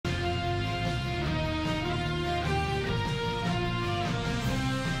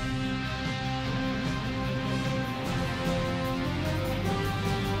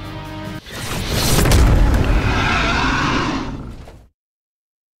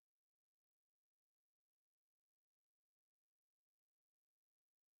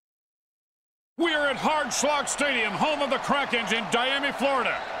We are at Shlock Stadium, home of the Krakens in Diami,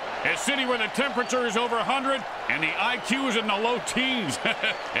 Florida. A city where the temperature is over 100 and the IQ is in the low teens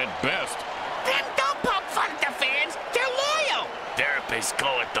at best. Them don't poke fun at the fans. They're loyal. Therapists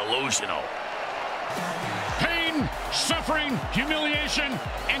call it delusional. Pain, suffering, humiliation,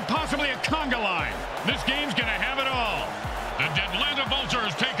 and possibly a conga line. This game's gonna have it all. The Deadlanta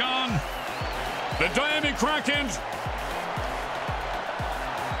Vultures take on the Diami Krakens.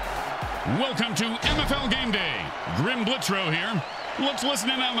 Welcome to MFL Game Day. Grim Blitzrow here. Let's listen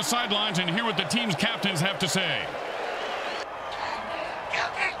in on the sidelines and hear what the team's captains have to say.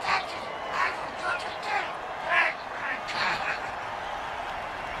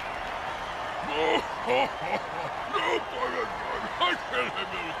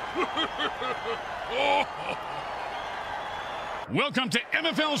 Welcome to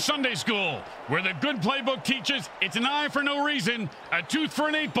MFL Sunday School, where the good playbook teaches it's an eye for no reason, a tooth for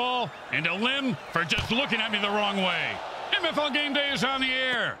an 8-ball, and a limb for just looking at me the wrong way. MFL Game Day is on the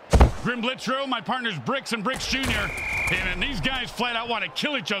air. Grim Blitzrow, my partner's Bricks and Bricks Jr., and these guys flat out want to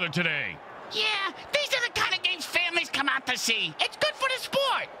kill each other today. Yeah, these are the kind of games families come out to see. It's good for the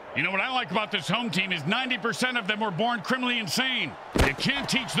sport. You know what I like about this home team is 90% of them were born criminally insane. You can't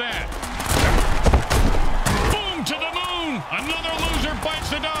teach that. Boom to the moon! Another loser bites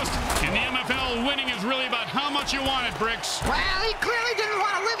the dust. In the MFL, winning is really about how much you want it, Bricks. Well, he clearly didn't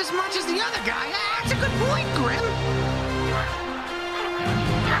want to live as much as the other guy. That's a good point, Grim.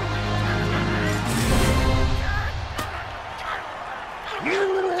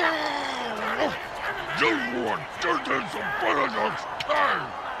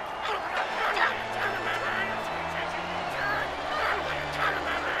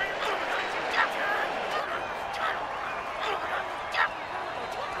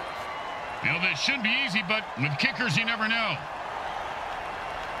 You know, this should be easy, but with kickers, you never know.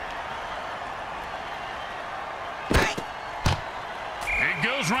 It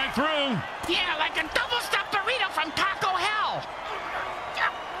goes right through. Yeah, like a double-stuffed burrito from Taco Hell.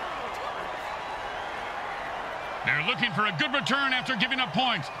 They're looking for a good return after giving up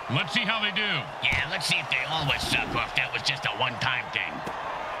points. Let's see how they do. Yeah, let's see if they always suck or if that was just a one-time thing.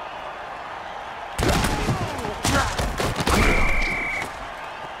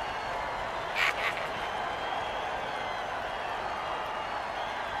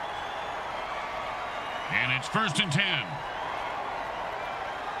 And it's 1st and 10.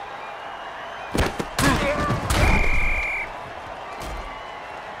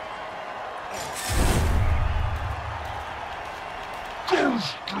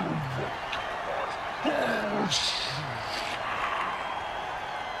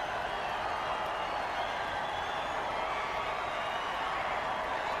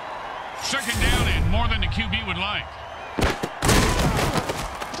 Second down and more than the QB would like.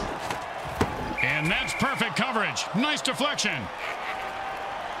 And that's perfect coverage. Nice deflection.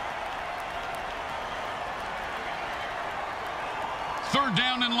 Third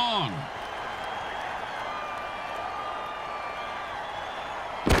down and long.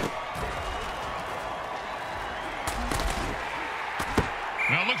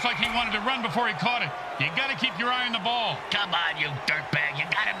 Well, it looks like he wanted to run before he caught it. You got to keep your eye on the ball. Come on, you dirtbag. You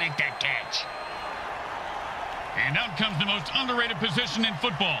got to make that catch. And out comes the most underrated position in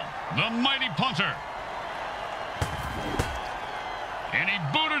football, the mighty punter. And he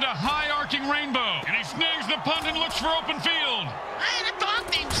booted a high-arcing rainbow. And he snags the punt and looks for open field. I had a dog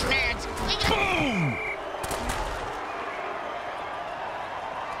named Snags. Boom!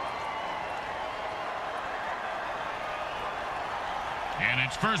 And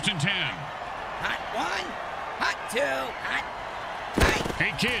it's 1st and 10. Hot 1, hot 2, hot.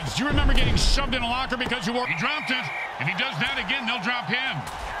 Hey, kids, do you remember getting shoved in a locker because you wore... He dropped it. If he does that again, they'll drop him.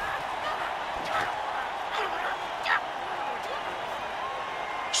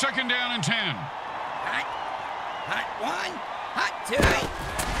 Second down and 10. Hot 1, hot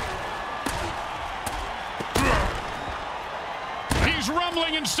 2. He's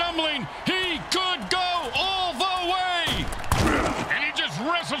rumbling and stumbling. He could go all the way. And he just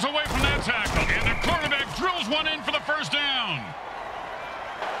wrestles away from that tackle. And the quarterback drills one in for the first down.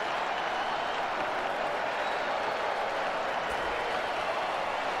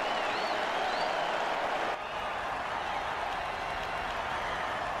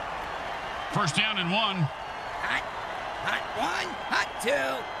 First down and 1. Hot 1, hot 2,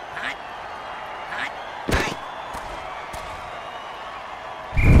 hot.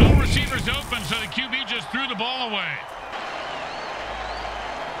 No receivers open, so the QB just threw the ball away.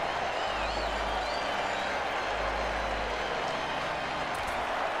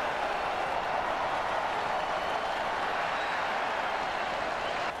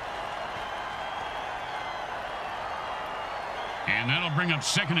 And that'll bring up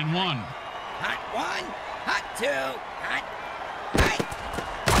 2nd and 1. Hot 1, hot 2, hot.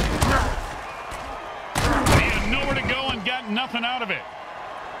 He had nowhere to go and got nothing out of it.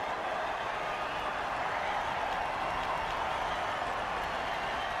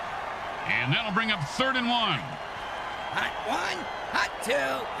 And that'll bring up 3rd and 1. Hot 1, hot 2,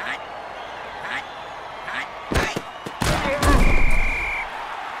 hot.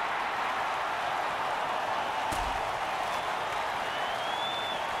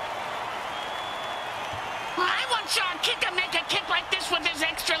 I once saw a kicker make a kick like this with his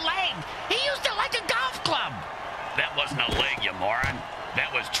extra leg. He used it like a golf club. That wasn't a leg, you moron.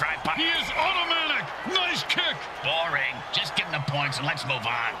 That was tripod. He is automatic. Nice kick. Boring. Just give him the points and let's move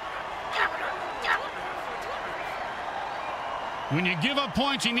on. When you give up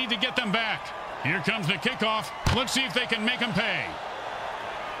points, you need to get them back. Here comes the kickoff. Let's see if they can make them pay.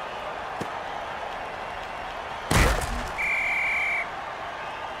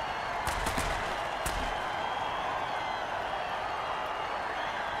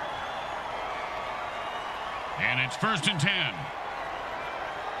 And it's 1st and 10.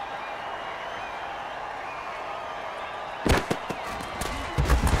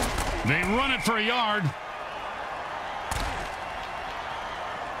 They run it for a yard.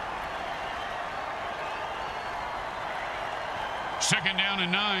 Second down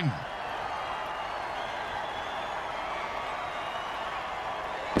and 9.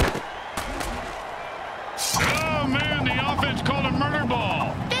 Oh, man, the offense called a murder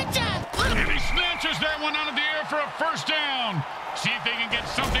ball. And he snatches that one out of the air for a 1st down. See if they can get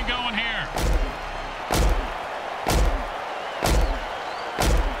something going here.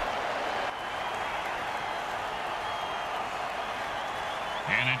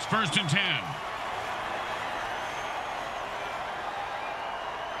 And it's 1st and 10.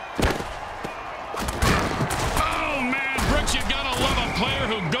 Oh, man, Brooks, you've got to love a player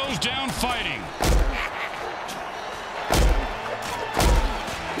who goes down fighting.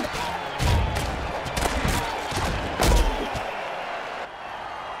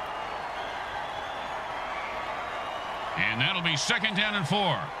 And that'll be 2nd down and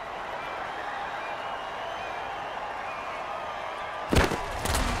 4.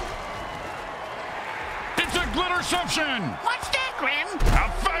 It's a glitterception. What's that, Grim? A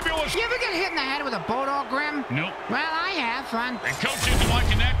fabulous. You ever get hit in the head with a bulldog, Grim? Nope. Well, I have fun. The coach isn't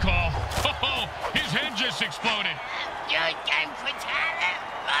liking that call. Oh, his head just exploded.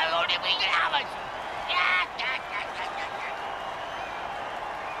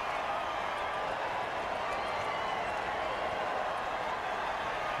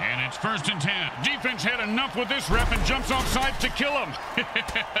 And it's 1st and 10. Defense had enough with this rep and jumps off sides to kill him.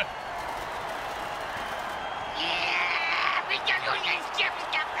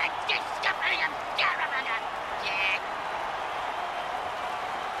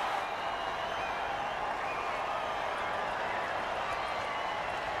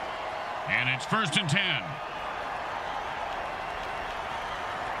 And it's 1st and 10.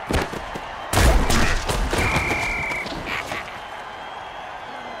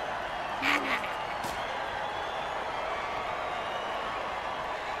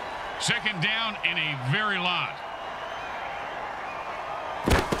 Second down in a very lot.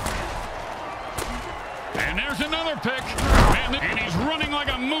 And there's another pick. And he's running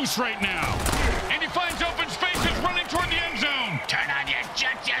like a moose right now. And he finds open spaces running toward the end zone. Turn on your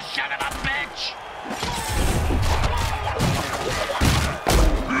jets, you son of a bitch.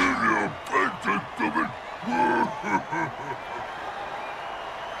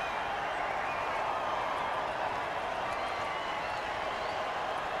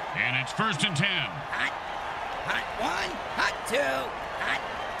 And it's 1st and 10. Hot 1, hot 2, hot.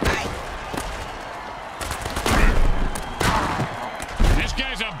 This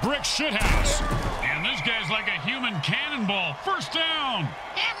guy's a brick shithouse. And this guy's like a human cannonball. 1st down.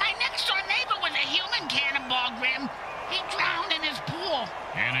 Yeah, my next-door neighbor was a human cannonball, Grim. He drowned in his pool.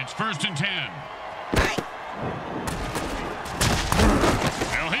 And it's 1st and 10.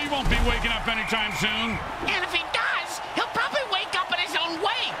 Well, he won't be waking up anytime soon. And if he does, he'll probably wake up in his own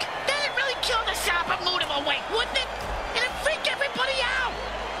wake. That'd really kill the somber mood of a wake, wouldn't it? It'd freak everybody out.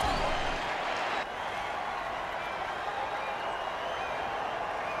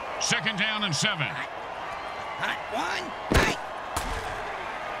 Second down and 7. Hot 1, hot.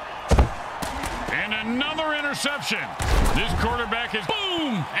 And another interception. This quarterback is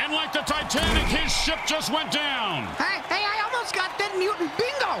boom! And like the Titanic, his ship just went down. Hey, I almost got that mutant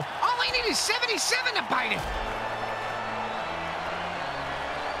bingo. All I need is 77 to bite it.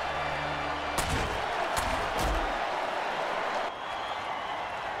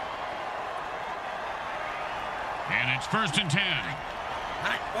 And it's 1st and 10.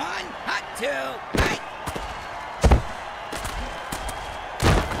 Hot 1, hot 2, hot.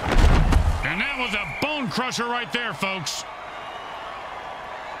 And that was a bone crusher right there, folks.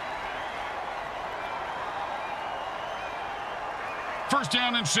 First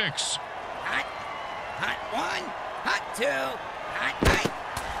down and 6. Hot 1, hot 2, hot, hot.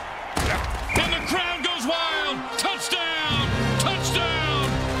 And the crowd goes wild. Touchdown! Touchdown!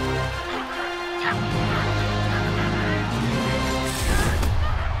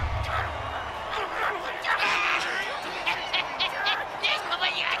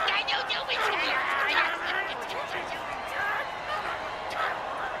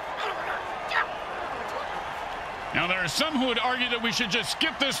 Now, there are some who would argue that we should just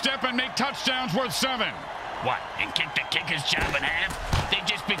skip this step and make touchdowns worth 7. What, and kick the kicker's job in half? They'd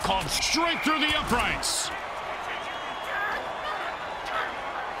just be called Straight through the uprights.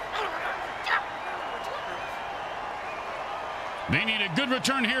 They need a good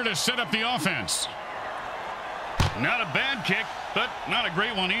return here to set up the offense. Not a bad kick, but not a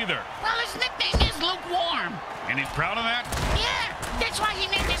great one either. Well, his nickname is Lukewarm. And he's proud of that? Yeah, that's why he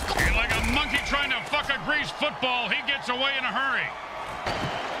named his... And like a monkey trying to fuck a greased football, he gets away in a hurry.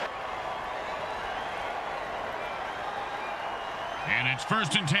 And it's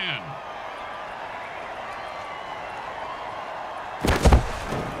 1st and 10.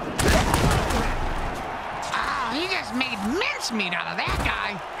 Oh, he just made mincemeat out of that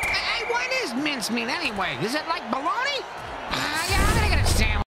guy. Hey, what is mincemeat anyway? Is it like bologna? Yeah, I'm gonna get a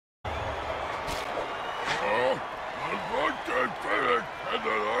sandwich.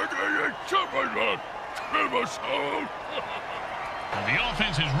 The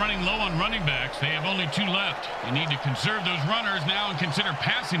offense is running low on running backs. They have only 2 left. They need to conserve those runners now and consider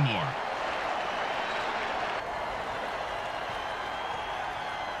passing more.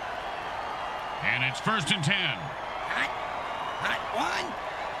 And it's 1st and 10. Hot 1,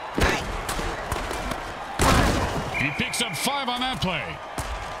 hot. He picks up 5 on that play.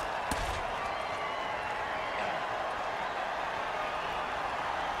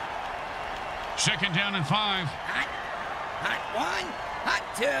 Second down and 5. Hot 1, hot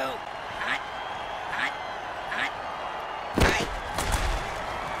 2, hot, hot, hot, hot.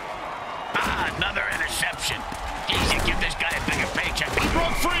 Ah, another interception. He should give this guy a bigger paycheck. He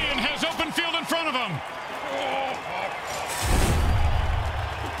broke free and has open field in front of him.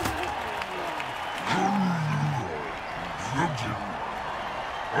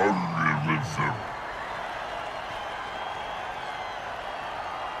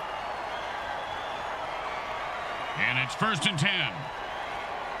 And it's 1st and 10.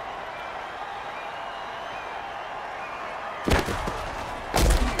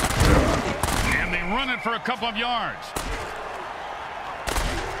 And they run it for a couple of yards.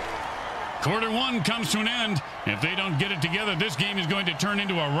 Quarter 1 comes to an end. If they don't get it together, this game is going to turn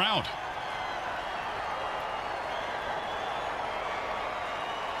into a rout.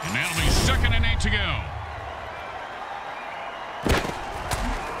 And that'll be 2nd and 8 to go.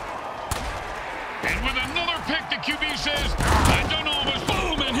 And with another pick, the QB says, I don't know if it's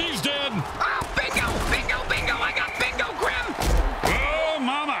boom, and he's dead. Oh, bingo, bingo, bingo. I got bingo, Grim. Oh,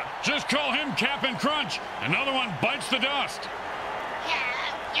 mama. Just call him Cap'n Crunch. Another one bites the dust.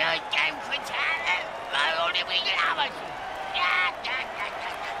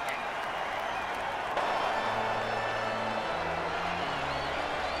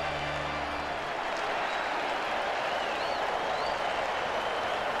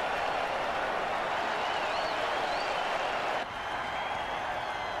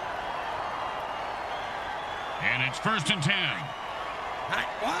 And it's 1st and 10. Hot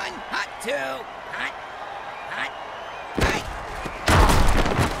 1, hot 2, hot, hot, hot.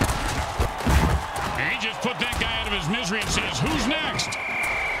 He just put that guy out of his misery and says, who's next?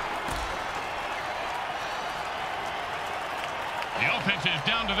 The offense is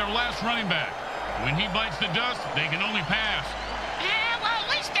down to their last running back. When he bites the dust, they can only pass. Yeah, well, at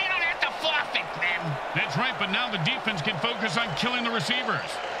least they don't have to forfeit, Grim. That's right, but now the defense can focus on killing the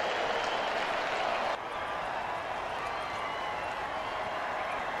receivers.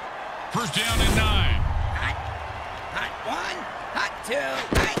 First down and 9. Hot 1, hot 2,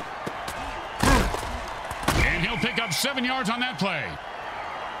 hot. And he'll pick up 7 yards on that play.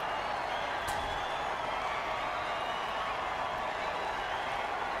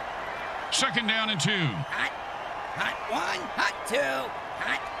 Second down and 2. Hot 1, hot 2,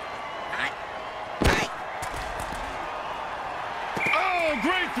 hot, hot, hot. Oh,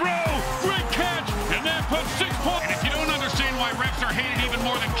 great throw, great catch, and that puts 6 points. And if you don't understand why refs are hated even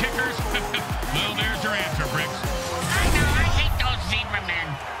more than kickers, well, there's your answer, Bricks. I know, I hate those zebra men.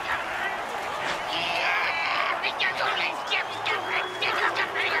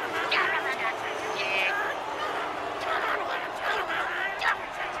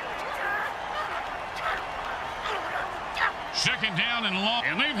 Second down and long,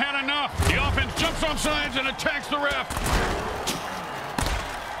 and they've had enough. The offense jumps off sides and attacks the ref.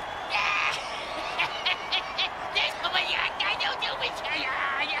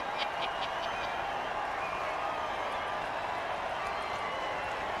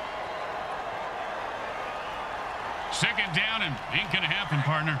 Second down and ain't gonna happen,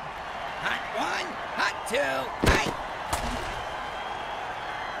 partner. Hot one, hot two, hey!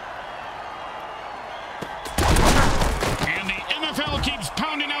 And the MFL keeps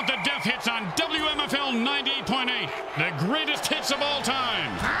pounding out the death hits on WMFL 98.8. The greatest hits of all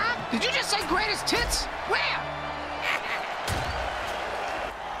time. Huh? Did you just say greatest hits? Where?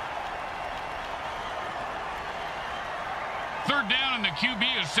 Third down and the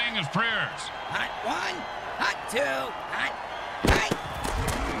QB is saying his prayers. Hot one, hot two, hot, hey!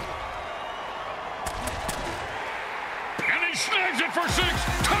 And he snags it for 6.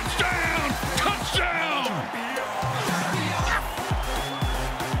 Touchdown! Touchdown!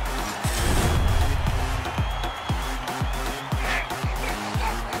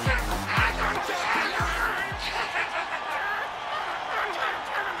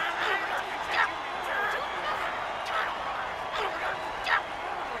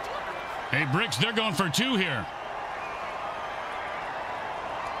 Hey, Bricks, they're going for 2 here.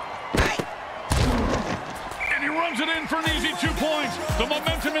 And he runs it in for an easy 2 points. The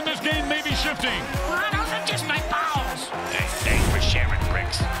momentum in this game may be shifting. Well, those are just my balls. Hey, thanks for sharing,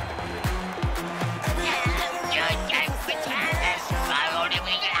 Bricks.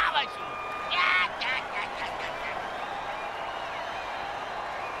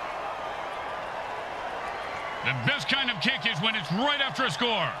 The best kind of kick is when it's right after a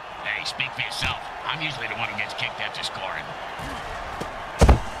score. Hey, speak for yourself. I'm usually the one who gets kicked after scoring.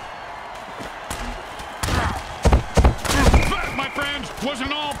 That, my friends, was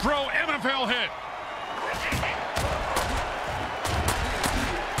an all-pro MFL hit.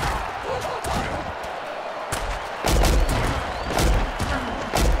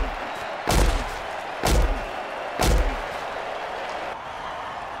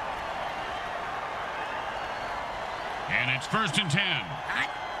 And it's 1st and 10.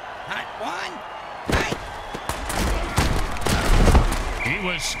 Hot one, hey! He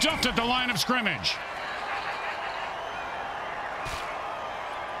was stuffed at the line of scrimmage.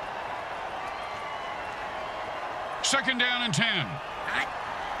 Second down and 10. Hot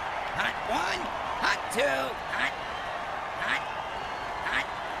one, hot two, hot, hot, hot.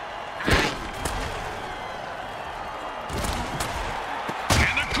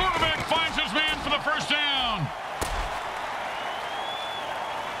 And the quarterback finds his man for the first down.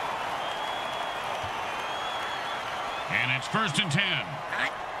 And it's 1st and 10.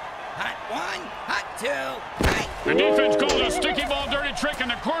 Hot one, hot two, hey! The defense calls a sticky ball dirty trick, and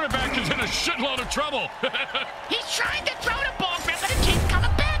the quarterback is in a shitload of trouble. He's trying to throw the ball, but it keeps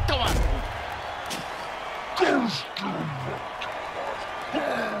coming back to him.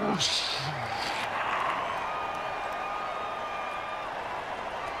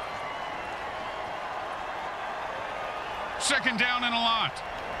 Second down and a lot.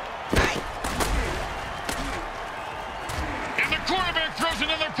 And the quarterback throws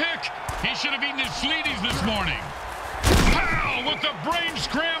another pick. He should have eaten his Sleeties this morning. Pow! With the brain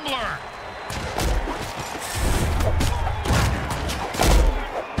scrambler.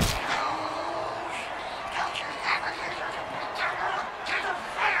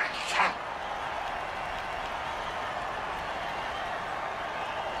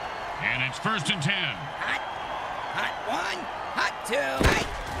 And it's 1st and 10. Hot one, hot two, hey!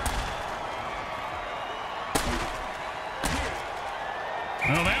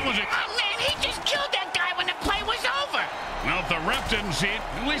 Well, that was it. Oh, man, he just killed that guy when the play was over. Well, if the ref didn't see it,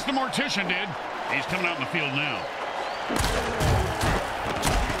 at least the mortician did. He's coming out in the field now.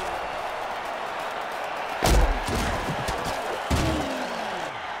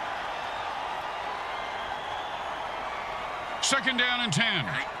 Second down and 10.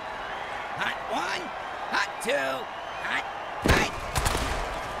 Hot one, hot two, hot, hey!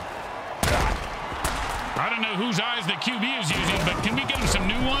 I don't know whose eyes the QB is using, but can we get him some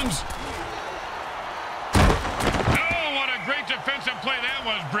new ones? Oh, what a great defensive play that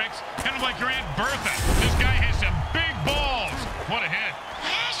was, Bricks. Kind of like your Aunt Bertha. This guy has some big balls. What a hit.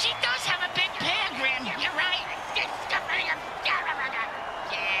 Yeah, she does have a big pair, Grim. You're right.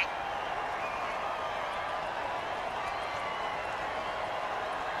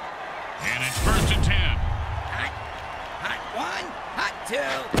 And it's 1st and 10. Hot one, hot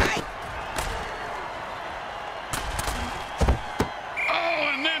two, hey!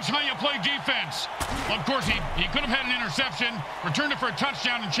 Oh, and that's how you play defense. Well, of course, he could have had an interception, returned it for a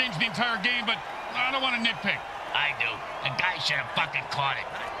touchdown, and changed the entire game, but I don't want to nitpick. I do. The guy should have fucking caught it.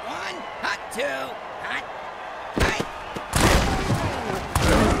 Hot 1, hot 2, hot.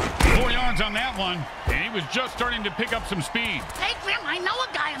 4 yards on that one, and he was just starting to pick up some speed. Hey, Grim, I know a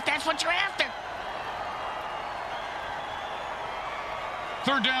guy if that's what you're after.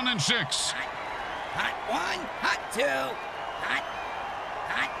 3rd down and 6. Hot 1, hot 2, hot.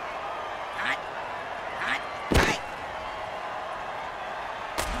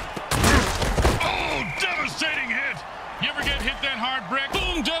 Oh, devastating hit. You ever get hit that hard, Brick?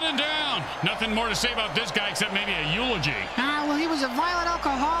 Boom, dead and down. Nothing more to say about this guy except maybe a eulogy. Well, he was a violent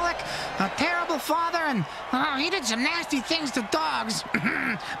alcoholic, a terrible father, and he did some nasty things to dogs.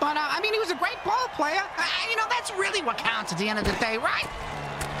 But, I mean, he was a great ball player. You know, that's really what counts at the end of the day, right?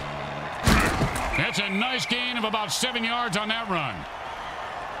 That's a nice gain of about 7 yards on that run.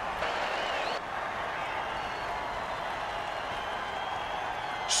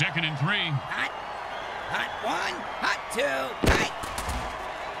 Second and 3. Hot 1, hot 2, hot.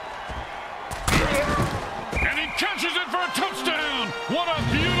 And he catches it for a touchdown. What a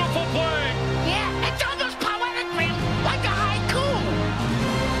beautiful play. Yeah, it's almost poetic, Grim, like a haiku.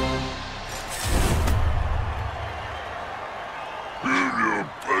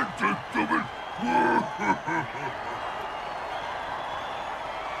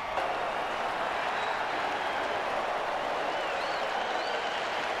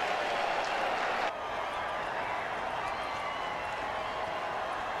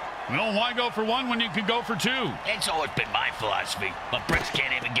 Well, why go for 1 when you could go for 2? It's always been my philosophy, but Bricks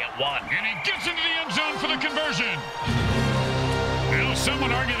can't even get 1. And he gets into the end zone for the conversion. You know, some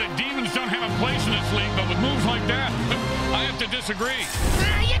would argue that demons don't have a place in this league, but with moves like that, I have to disagree.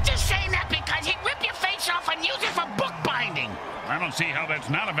 You're just saying that because he'd rip your face off and use it for bookbinding. I don't see how that's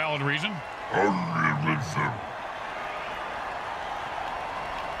not a valid reason.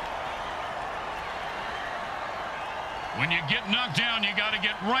 When you get knocked down, you got to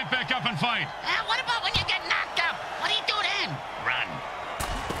get right back up and fight. What about when you get knocked up? What do you do then? Run.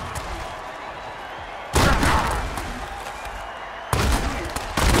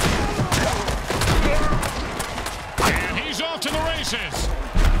 And he's off to the races.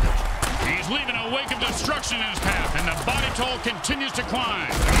 He's leaving a wake of destruction in his path, and the body toll continues to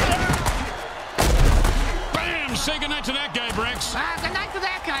climb. Bam! Say goodnight to that guy, Bricks. Good night to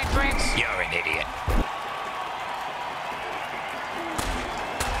that guy, Bricks. You're an idiot.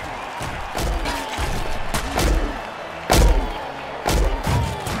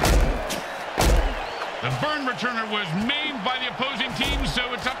 The burn returner was maimed by the opposing team, so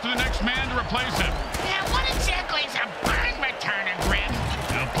it's up to the next man to replace him. Yeah, what exactly is a burn returner, Grim?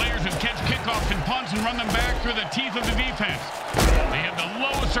 Now, players who catch kickoffs and punts and run them back through the teeth of the defense. They have the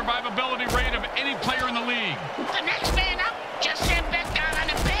lowest survivability rate of any player in the league. The next man up just sat back down on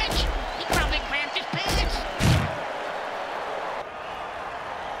the bench. He probably cramped his pants.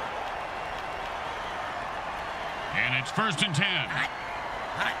 And it's 1st and 10.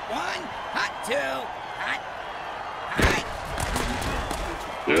 Hot 1, hot 2, hot.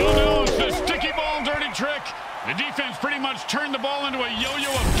 Oh no, it's the sticky ball dirty trick. The defense pretty much turned the ball into a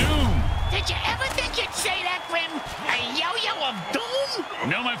yo-yo of doom. Did you ever think you'd say that, Grim? A yo-yo of doom?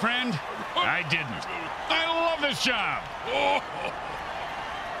 No, my friend, I didn't. I love this job.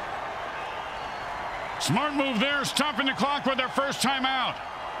 Smart move there, stopping the clock with their first timeout.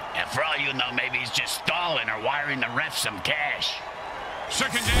 And for all you know, maybe he's just stalling or wiring the ref some cash.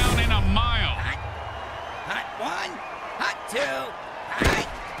 2nd down in a mile. Hot 1, hot 2, hot.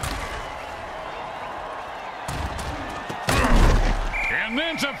 And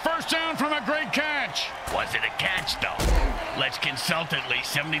then it's a 1st down from a great catch. Was it a catch, though? Let's consult at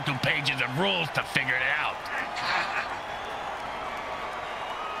least 72 pages of rules to figure it out.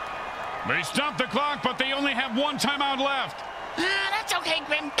 They stopped the clock, but they only have 1 timeout left. That's okay,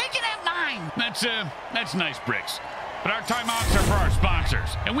 Grim. They can have 9. That's nice, Bricks. But our timeouts are for our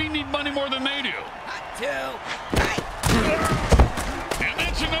sponsors, and we need money more than they do. Hot 2, hot. And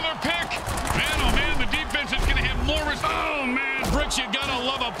that's another pick. Man, oh man, the defense is going to have more. Oh man, Bricks, you gotta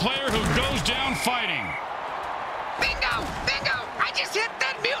love a player who goes down fighting. Bingo! Bingo! I just hit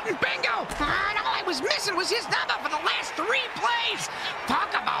that mutant bingo! And all I was missing was his number for the last 3 plays. Talk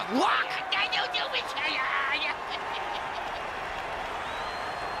about luck! I know you wish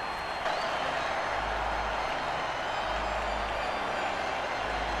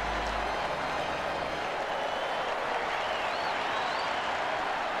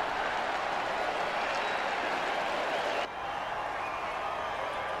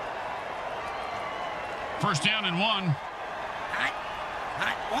First down and 1.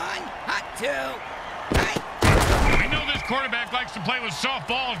 Hot 1, hot 2, hot. We know this quarterback likes to play with soft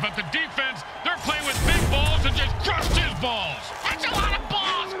balls, but the defense, they're playing with big balls and just balls. That's a lot of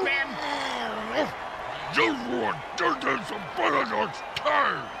balls, Grim.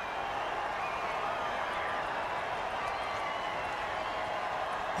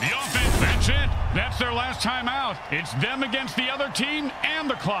 The offense, that's it. That's their last time out. It's them against the other team and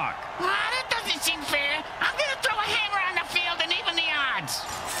the clock. That doesn't seem fair. I'm going to throw a hammer on the field and even the odds.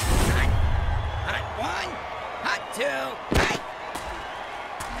 Hot one, hot two, hot.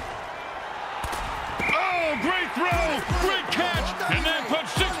 Oh, great throw, great catch, and then put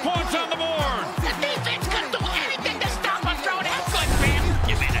 6 points on the board. The defense couldn't do anything to stop a throw that good, Grim.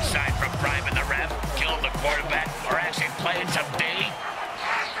 You mean aside from bribing the ref, killing the quarterback, or actually playing some D?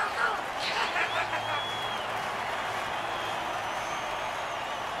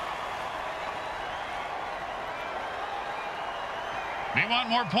 They want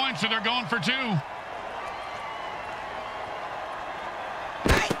more points, so they're going for 2.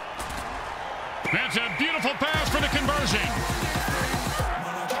 That's a beautiful pass for the conversion.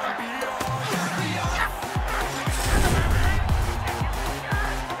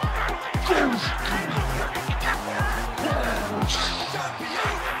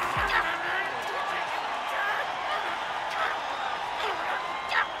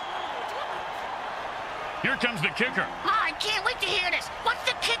 Here comes the kicker. Oh, I can't wait to hear this. What's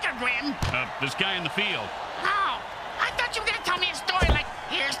the kicker, Grim? This guy in the field. Oh, I thought you were going to tell me a story like,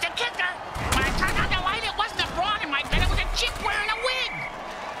 here's the kicker. When I turned on the light, it wasn't a broad in my bed. It was a chick wearing a wig.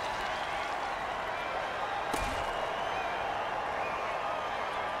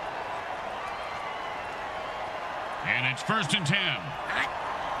 And it's 1st and 10.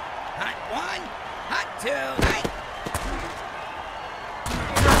 Hot one, hot two, hot.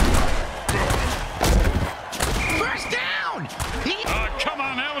 First down! Come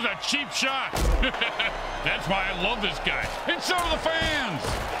on, that was a cheap shot. That's why I love this guy. And so do the fans.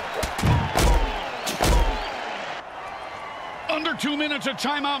 Under 2 minutes of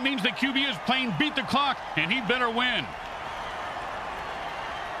timeout means the QB is playing beat the clock, and he better win.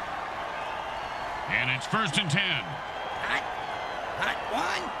 And it's 1st and 10. Hot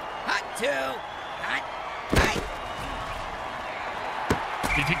one, hot two, hot, hot.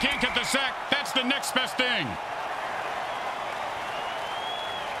 If you can't get the sack, that's the next best thing.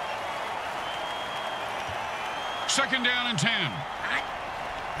 Second down and 10. Hot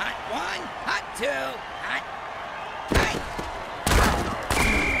one, hot two, hot, hot.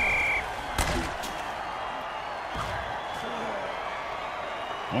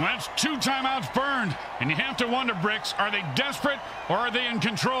 Well, that's 2 timeouts burned, and you have to wonder, Bricks, are they desperate or are they in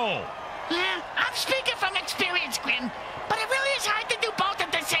control? Yeah, I'm speaking from experience, Grim, but it really is hard to do both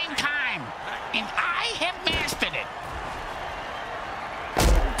at the same time. And I have mastered it.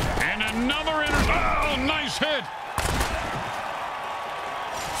 And another oh, nice hit.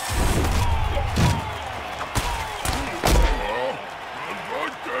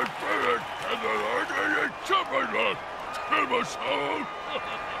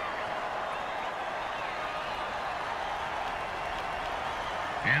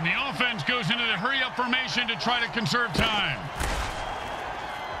 And the offense goes into the hurry-up formation to try to conserve time.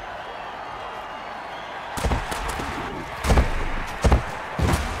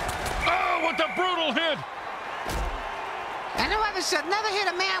 Oh, what a brutal hit! And whoever said never hit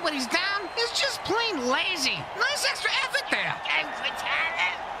a man when he's down is just plain lazy. Nice extra effort there.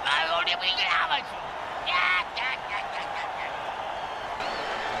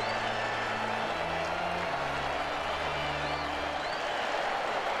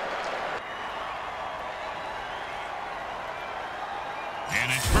 And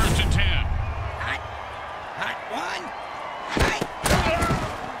it's 1st and 10. Hot one, hot.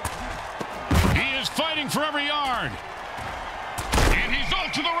 He is fighting for every yard. And he's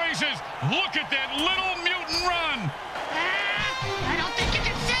off to the races. Look at that little mutant run. I don't think you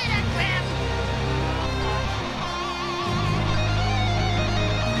can say that,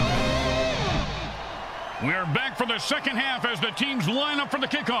 Grim. We are back for the second half as the teams line up for the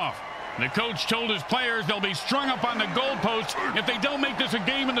kickoff. The coach told his players they'll be strung up on the goalposts if they don't make this a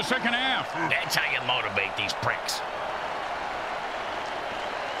game in the second half. That's how you motivate these pricks.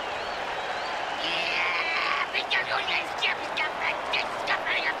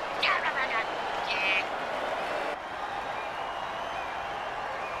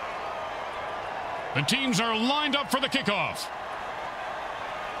 The teams are lined up for the kickoff.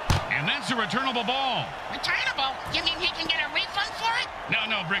 And that's a returnable ball. Returnable? You mean he can get a refund for it?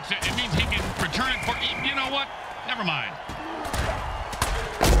 No, Bricks, it means he can return it for... You know what? Never mind.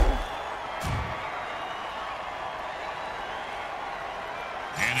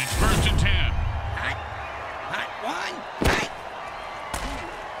 And it's 1st and 10. Hot one, hot.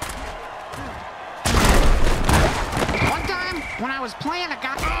 when I was playing a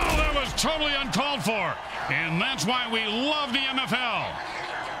guy. Oh, that was totally uncalled for. And that's why we love the MFL.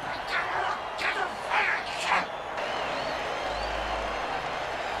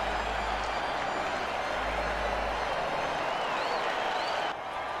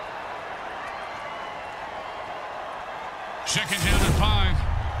 Second down and 5.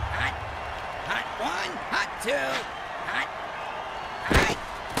 Hot. Hot 1. Hot 2. Hot.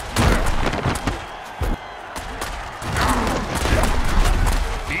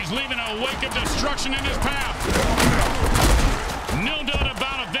 He's leaving a wake of destruction in his path. No doubt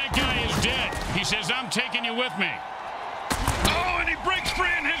about it, that guy is dead. He says, I'm taking you with me. Oh, and he breaks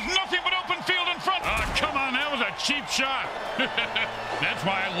free and has nothing but open field in front. Oh, come on, that was a cheap shot. That's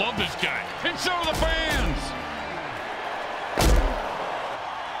why I love this guy. And so do the fans.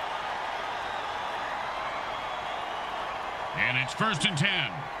 And it's 1st and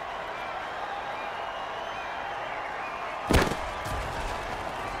 10.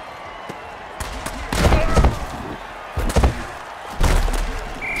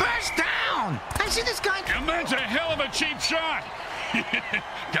 First down! I see this guy. And that's a hell of a cheap shot.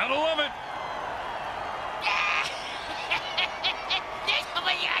 Gotta love it.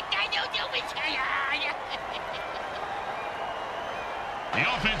 The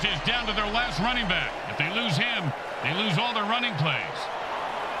offense is down to their last running back. If they lose him, they lose all their running plays.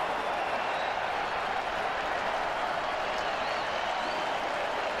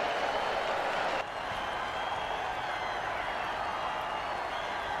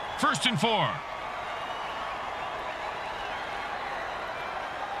 First and 4.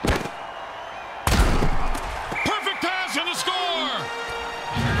 Perfect pass and a score.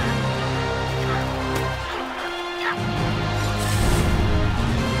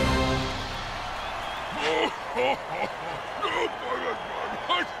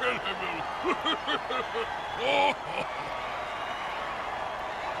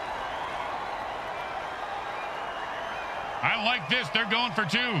 I like this. They're going for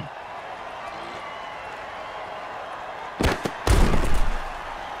 2.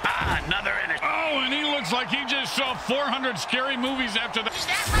 Another interception. Oh, and he looks like he just saw 400 scary movies after that. Is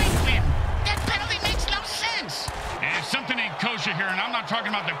that right, Wim? That penalty makes no sense. And something ain't kosher here, and I'm not talking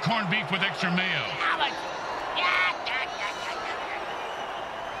about the corned beef with extra mayo.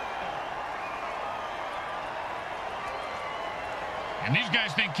 And these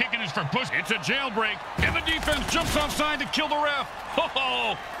guys think kicking is for push. It's a jailbreak, and the defense jumps offside to kill the ref.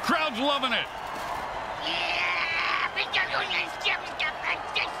 Oh, crowd's loving it.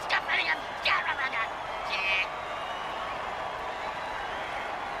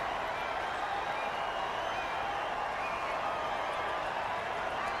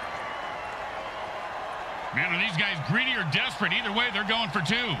 Man, are these guys greedy or desperate? Either way, they're going for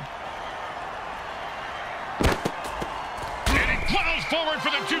 2. And he plows forward for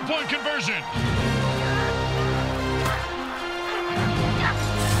the 2-point conversion.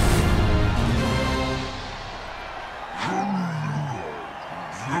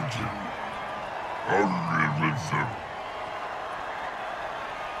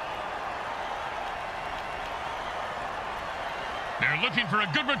 They're looking for a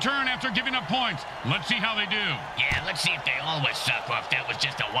good return after giving up points. Let's see how they do. Yeah, let's see if they always suck or if that was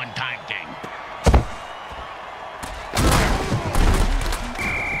just a one-time thing.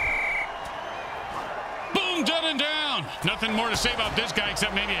 Boom, dead and down. Nothing more to say about this guy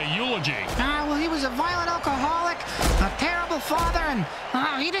except maybe a eulogy. Well, he was a violent alcoholic, a terrible father, and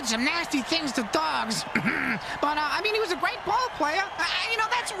he did some nasty things to dogs. But, I mean, he was a great ball player. You know,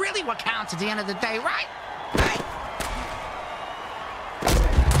 that's really what counts at the end of the day, right?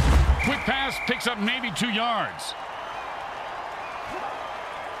 Quick pass picks up maybe 2 yards.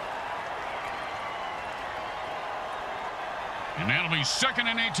 And that'll be 2nd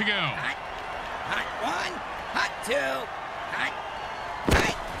and 8 to go. Hot. Hot 1. Hot 2. Hot.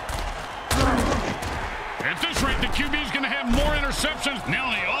 At this rate, the QB is going to have more interceptions. Now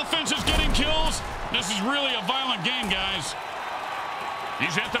the offense is getting kills. This is really a violent game, guys.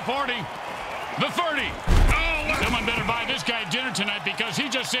 He's at the 40. The 30. Oh, someone better buy this guy dinner tonight because he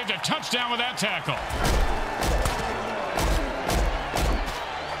just saved a touchdown with that tackle.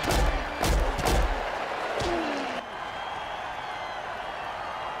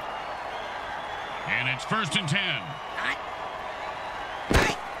 And it's 1st and 10. Hot.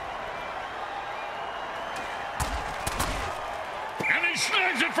 And he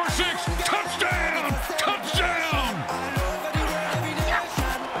snags it for 6. Touchdown! Touchdown!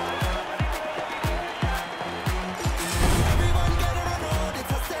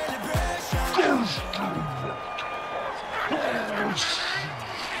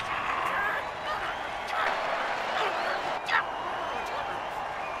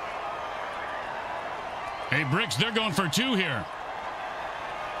 Hey, Bricks, they're going for 2 here.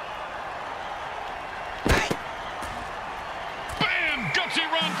 Bam! Gutsy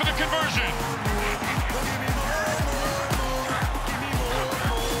run for the conversion.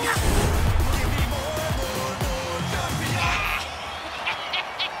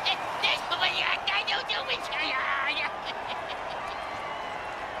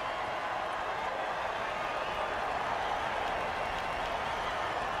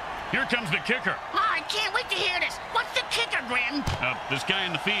 Here comes the kicker. Oh, I can't wait to hear this. What's the kicker, Grim? This guy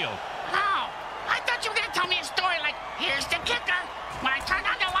in the field. Oh, I thought you were going to tell me a story like, here's the kicker. When I turned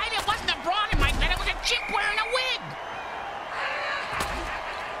on the light, it wasn't a broad in my bed. It was a chip wearing a wig.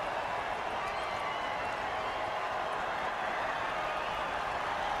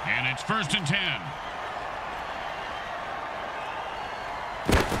 And it's 1st and 10.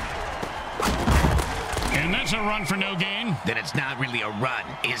 And that's a run for no gain. Then it's not really a run,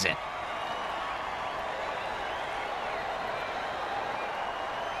 is it?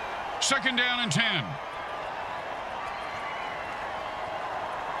 Second down and 10.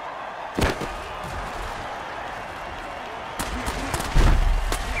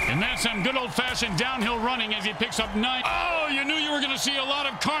 And that's some good old-fashioned downhill running as he picks up 9. Oh, you knew you were going to see a lot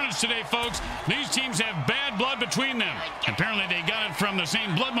of carnage today, folks. These teams have bad blood between them. Apparently, they got it from the same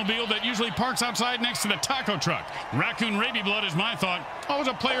bloodmobile that usually parks outside next to the taco truck. Raccoon rabies blood is my thought. Always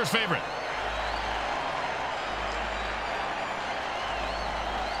a player's favorite.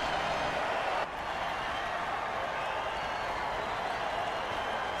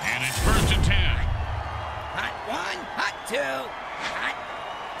 And it's 1st and 10. Hot 1, hot 2, hot.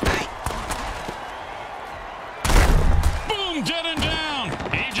 Boom, dead and down.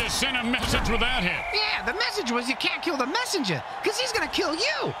 He just sent a message with that hit. Yeah, the message was you can't kill the messenger, because he's going to kill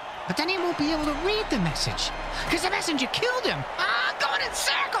you. But then he won't be able to read the message, because the messenger killed him. Ah, going in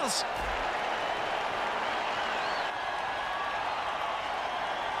circles.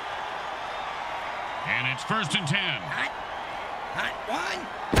 And it's 1st and 10. Hot 1,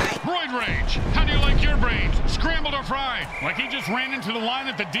 hot. Roid rage. How do you like your brains? Scrambled or fried? Like he just ran into the line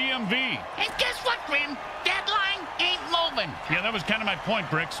at the DMV. And guess what, Grim? That line ain't moving. Yeah, that was kind of my point,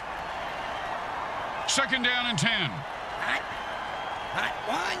 Bricks. 2nd down and 10. Hot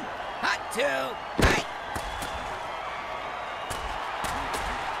 1, hot 2, hot.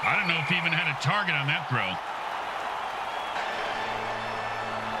 I don't know if he even had a target on that throw.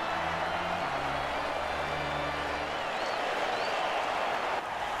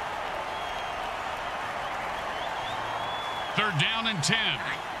 Third down and 10.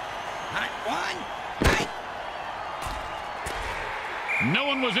 Hot 1, hot. No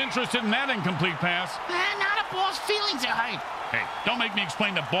one was interested in that incomplete pass. Now the ball's feelings are hurt. Hey, don't make me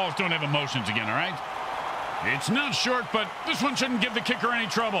explain that balls don't have emotions again, all right? It's not short, but this one shouldn't give the kicker any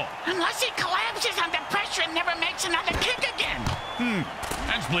trouble. Unless he collapses under pressure and never makes another kick again.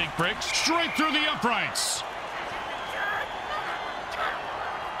 That's bleak, Bricks. Straight through the uprights.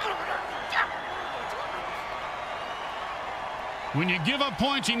 When you give up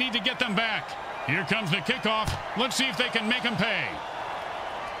points, you need to get them back. Here comes the kickoff. Let's see if they can make them pay.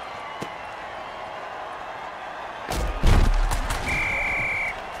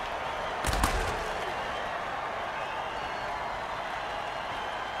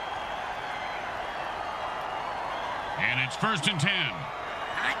 And it's 1st and 10.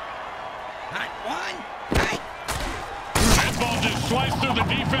 Hot 1, hot. That ball just sliced through the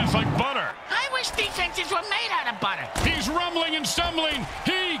defense like butter. I wish defenses were made out of butter. He's rumbling and stumbling.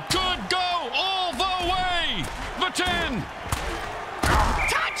 He could go all the way. The 10.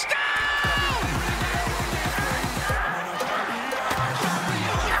 Touchdown!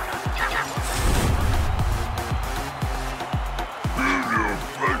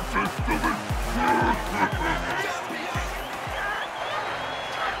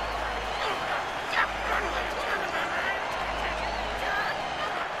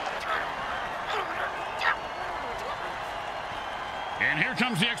 And here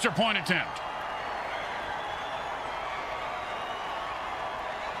comes the extra point attempt.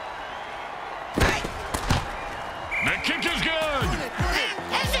 The kick is good.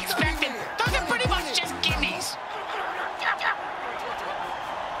 As expected, those are pretty much just gimmies.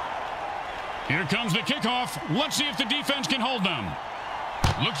 Here comes the kickoff. Let's see if the defense can hold them.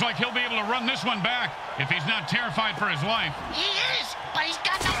 Looks like he'll be able to run this one back if he's not terrified for his life. He is, but he's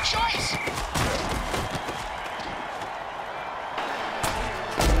got no choice.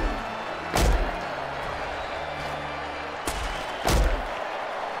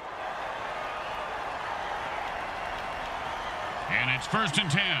 And it's 1st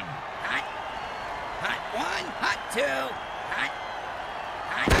and 10. Hot 1, hot 2, hot.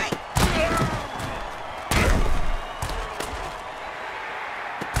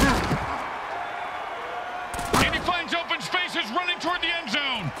 is running toward the end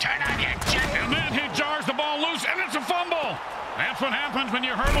zone. Turn on your jet. And then he jars the ball loose, and it's a fumble. That's what happens when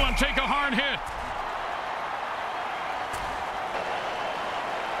you hurdle and take a hard hit.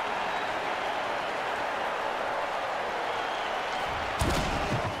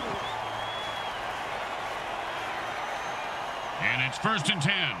 And it's 1st and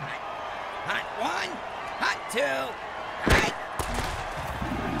 10. Hot 1, hot 2, hot.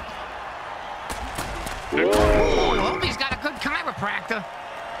 Ooh, I hope he's got a good chiropractor.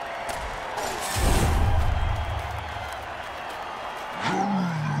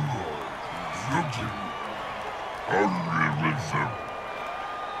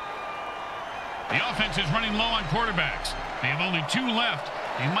 The offense is running low on quarterbacks. They have only 2 left.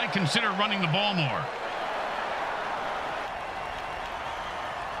 They might consider running the ball more.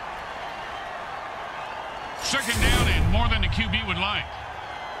 Second down and more than the QB would like.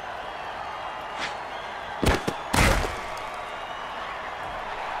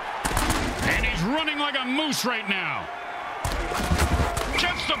 And he's running like a moose right now.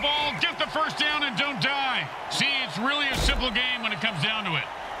 Gets the ball, get the first down, and don't die. See, it's really a simple game when it comes down to it.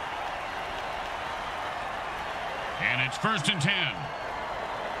 And it's 1st and 10.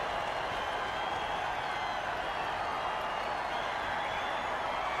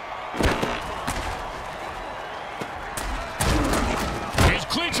 His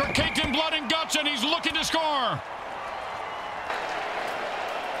cleats are caked in blood and guts, and he's looking to score.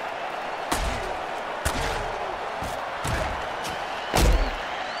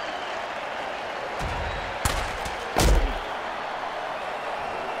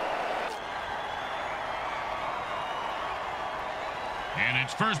 And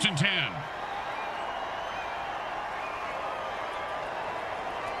it's 1st and 10.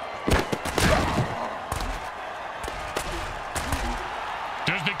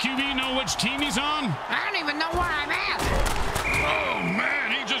 Does the QB know which team he's on? I don't even know where I'm at. Oh,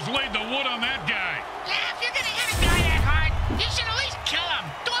 man, he just laid the wood on that guy. Yeah, if you're gonna hit a guy that hard, you should at least kill him.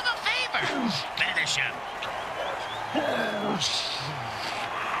 Do him a favor. Finish him.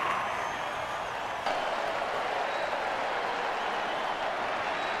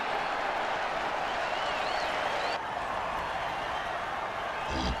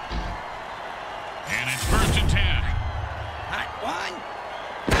 And it's 1st and 10. Hot 1,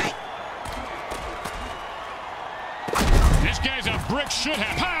 hot. This guy's a brick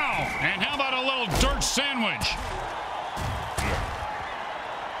shithead. Pow! And how about a little dirt sandwich?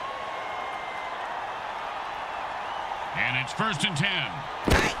 And it's 1st and 10.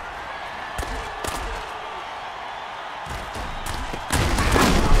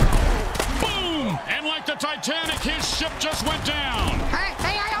 Boom! And like the Titanic, his ship just went down.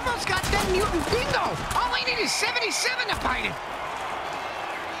 Hey, I almost got that mutant bingo. All I need is 77 to bite it.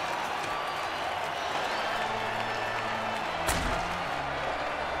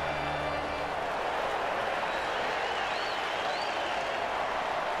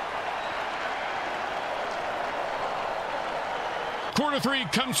 Quarter 3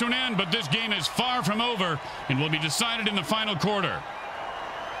 comes to an end, but this game is far from over and will be decided in the final quarter.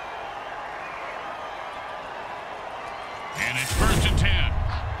 And it's 1st and 10.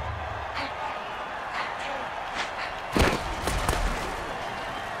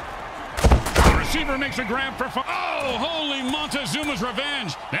 The receiver makes a grab for fun. Oh, holy Montezuma's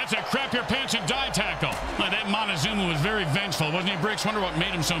revenge. That's a crap your pants and die tackle. Well, that Montezuma was very vengeful, wasn't he, Bricks? Wonder what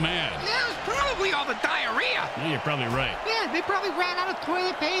made him so mad. Yeah, it was probably all the diarrhea. Yeah, you're probably right. Yeah, they probably ran out of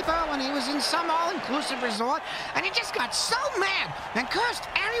toilet paper when he was in some all-inclusive resort, and he just got so mad and cursed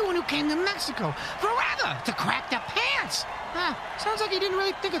everyone who came to Mexico forever to crap their pants. Sounds like he didn't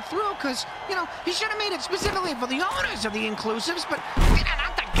really think it through, because, you know, he should have made it specifically for the owners of the inclusives, but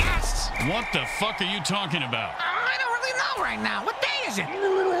not the guests. What the fuck are you talking about? I don't really know right now. What day is it?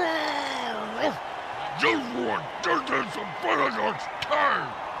 Just want to get some Benedict's time.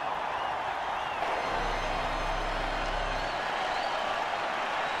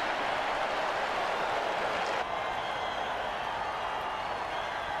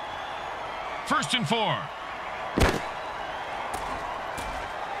 First and 4.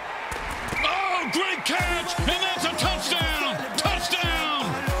 Oh, great catch! And that's a touchdown! Touchdown!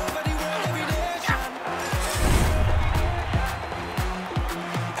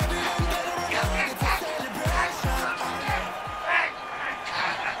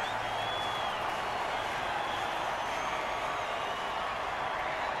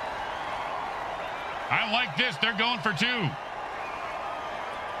 I like this. They're going for 2.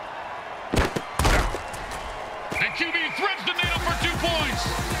 The QB threads the nail for 2 points.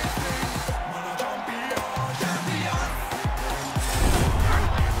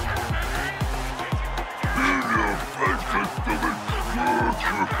 In your face,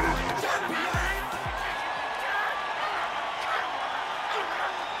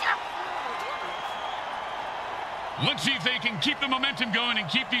 Let's see if they can keep the momentum going and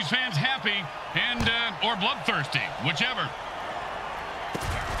keep these fans happy and or bloodthirsty, whichever.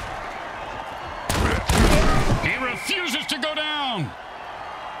 He refuses to go down.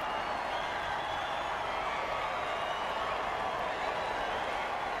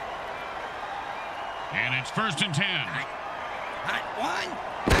 And it's 1st and 10. Hot one.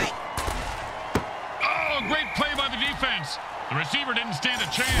 Hot. Oh, great play by the defense. The receiver didn't stand a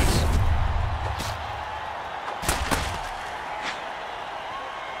chance.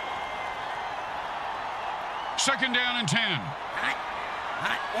 Second down and 10. Hot.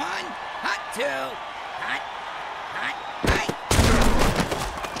 Hot one. Hot two. Hot. Hot. Hot.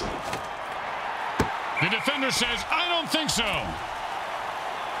 The defender says, I don't think so.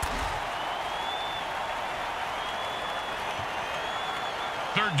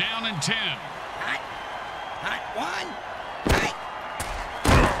 Third down and 10. Hot. Hot one. Hot.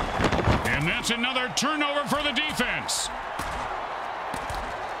 And that's another turnover for the defense.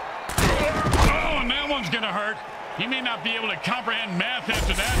 Oh, and that one's going to hurt. He may not be able to comprehend math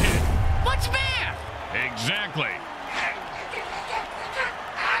after that hit. What's math? Exactly.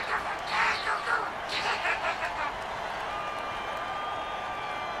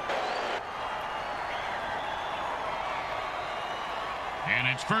 And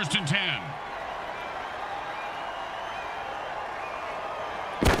it's 1st and 10.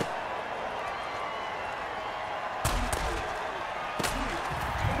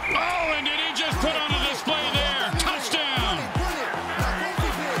 Oh, and did he just put on a display there? Touchdown!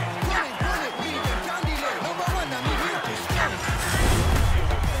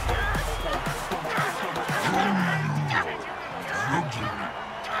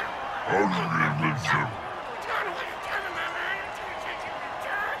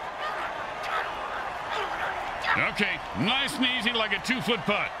 Okay, nice and easy like a 2-foot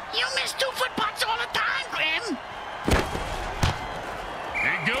putt. You miss 2-foot putts all the time, Grim.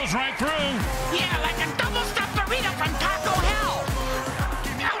 It goes right through. Yeah, like a double-stuffed burrito from Taco Hell.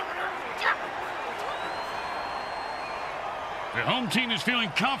 The home team is feeling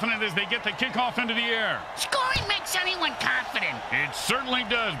confident as they get the kickoff into the air. Scoring makes anyone confident. It certainly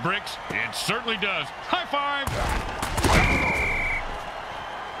does, Bricks. It certainly does. High five.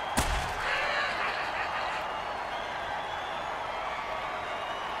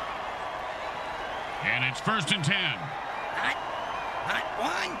 And it's 1st and 10. Hot. Hot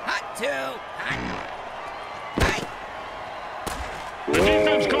one. Hot two. Hot. Hot. The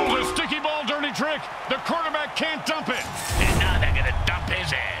defense calls a sticky ball dirty trick. The quarterback can't dump it. And now they're going to dump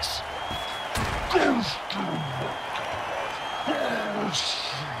his ass.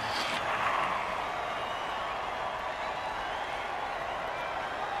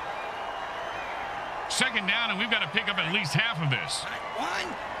 Second down, and we've got to pick up at least half of this. Hot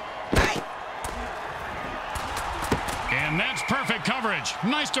one. Hot. And that's perfect coverage.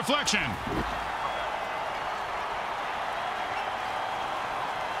 Nice deflection.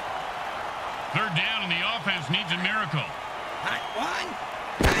 Third down, and the offense needs a miracle. Hot one.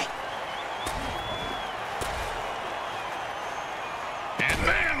 Hot. And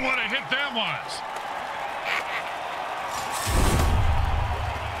man, what a hit that was.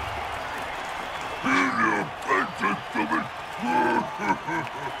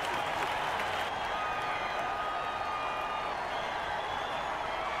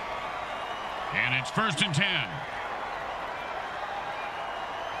 And it's 1st and 10.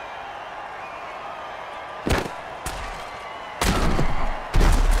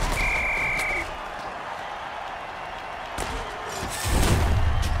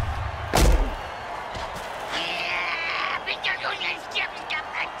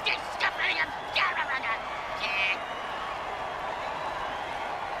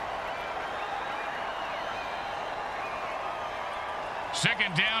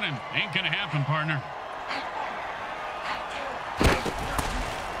 Second down, and ain't gonna happen, partner.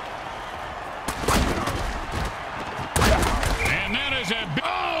 And that is a...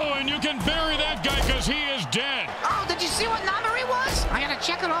 Oh, and you can bury that guy because he is dead. Oh, did you see what number he was? I gotta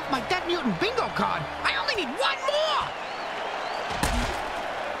check it off my Dead Mutant bingo card. I only need one more!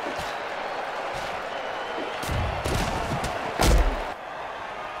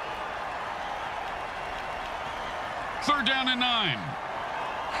 Third down and 9.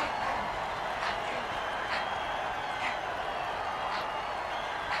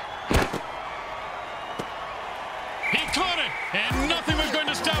 He caught it, and nothing was going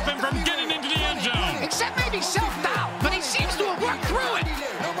to stop him from getting into the end zone. Except maybe self-doubt, but he seems to have worked through it.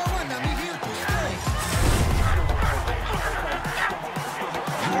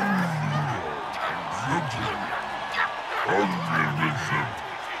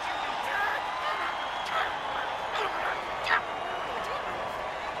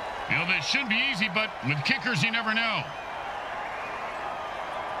 should be easy, but with kickers, you never know.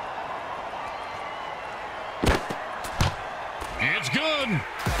 It's good.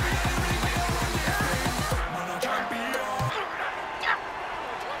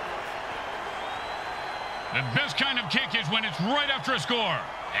 The best kind of kick is when it's right after a score.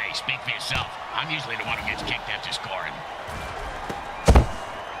 Hey, speak for yourself. I'm usually the one who gets kicked after scoring.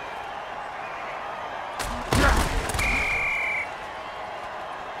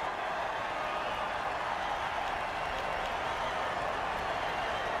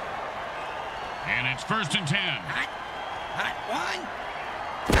 And it's 1st and 10. Hot one.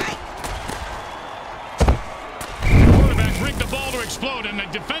 The quarterback rigged the ball to explode, and the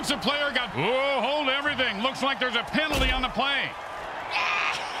defensive player got... Oh, hold everything. Looks like there's a penalty on the play.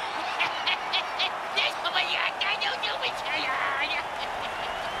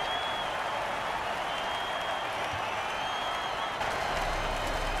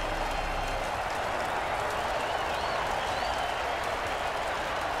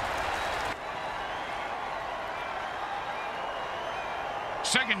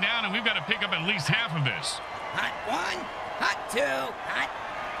 Second down, and we've got to pick up at least half of this. Hot one. Hot two. Hot.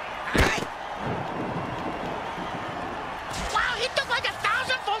 Wow, he took like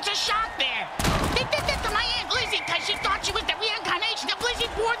 1,000 volts a shot there. They did that to my Aunt Lizzie because she thought she was the reincarnation of Lizzie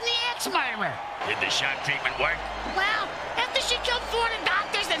Borden, the ex-murderer. Did the shot treatment work? Well, after she killed 4 of the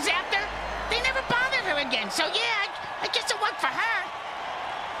doctors that zapped her, they never bothered her again. So, yeah, I guess it worked for her.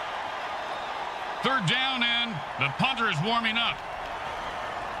 3rd down, and the punter is warming up.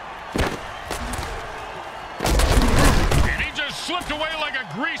 Slipped away like a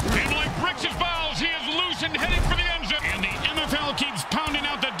grease, and like bricks his balls, he is loose and heading for the end zone. And the MFL keeps pounding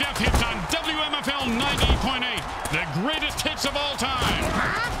out the death hits on WMFL 98.8, the greatest hits of all time.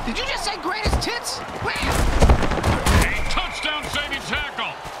 Huh? Did you just say greatest hits? Where? A touchdown-saving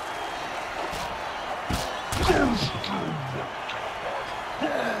tackle.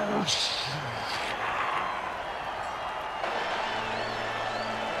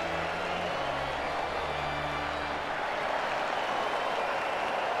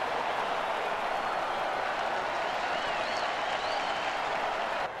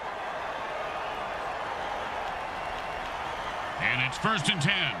 And it's 1st and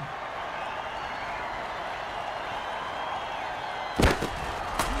 10.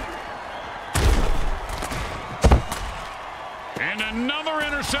 And another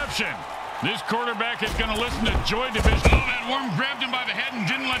interception. This quarterback is going to listen to Joy Division. Oh, that worm grabbed him by the head and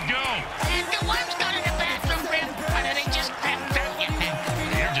didn't let go. And the worm's gone in the bathroom, Grim. Or did they just crap down your neck?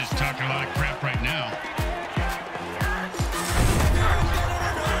 You're just talking a lot of crap right now.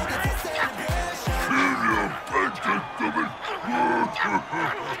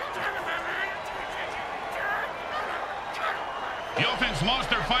 The offense lost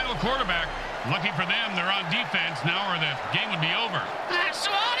their final quarterback. Lucky for them, they're on defense now, or the game would be over. So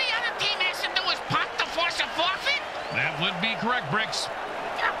all the other team has to do is punt to force a forfeit? That would be correct, Bricks.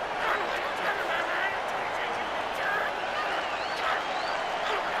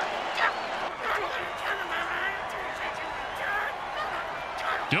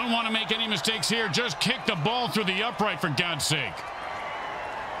 Don't want to make any mistakes here. Just kick the ball through the upright, for God's sake.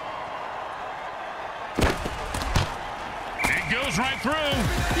 It goes right through.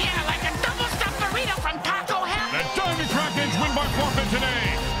 Yeah, like a double-stuffed burrito from Taco Hell. The Diami Krakens win by forfeit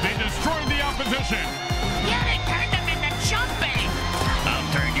today. They destroyed the opposition. Yeah, they turned them into chump bait. I'll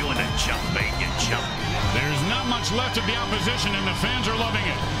turn you into chump bait, you chump. There's not much left of the opposition, and the fans are loving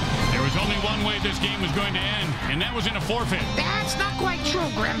it. There was only one way this game was going to end, and that was in a forfeit. That's not quite true,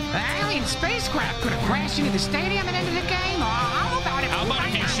 Grim. An alien spacecraft could have crashed into the stadium and ended the game. How about it? How about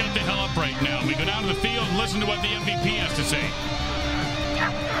if you shut the hell up right now? We go down to the field and listen to what the MVP has to say.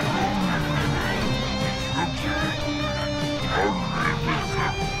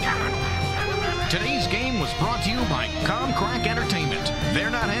 Today's game was brought to you by Crack Entertainment.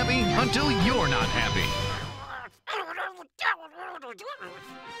 They're not happy until you're not happy.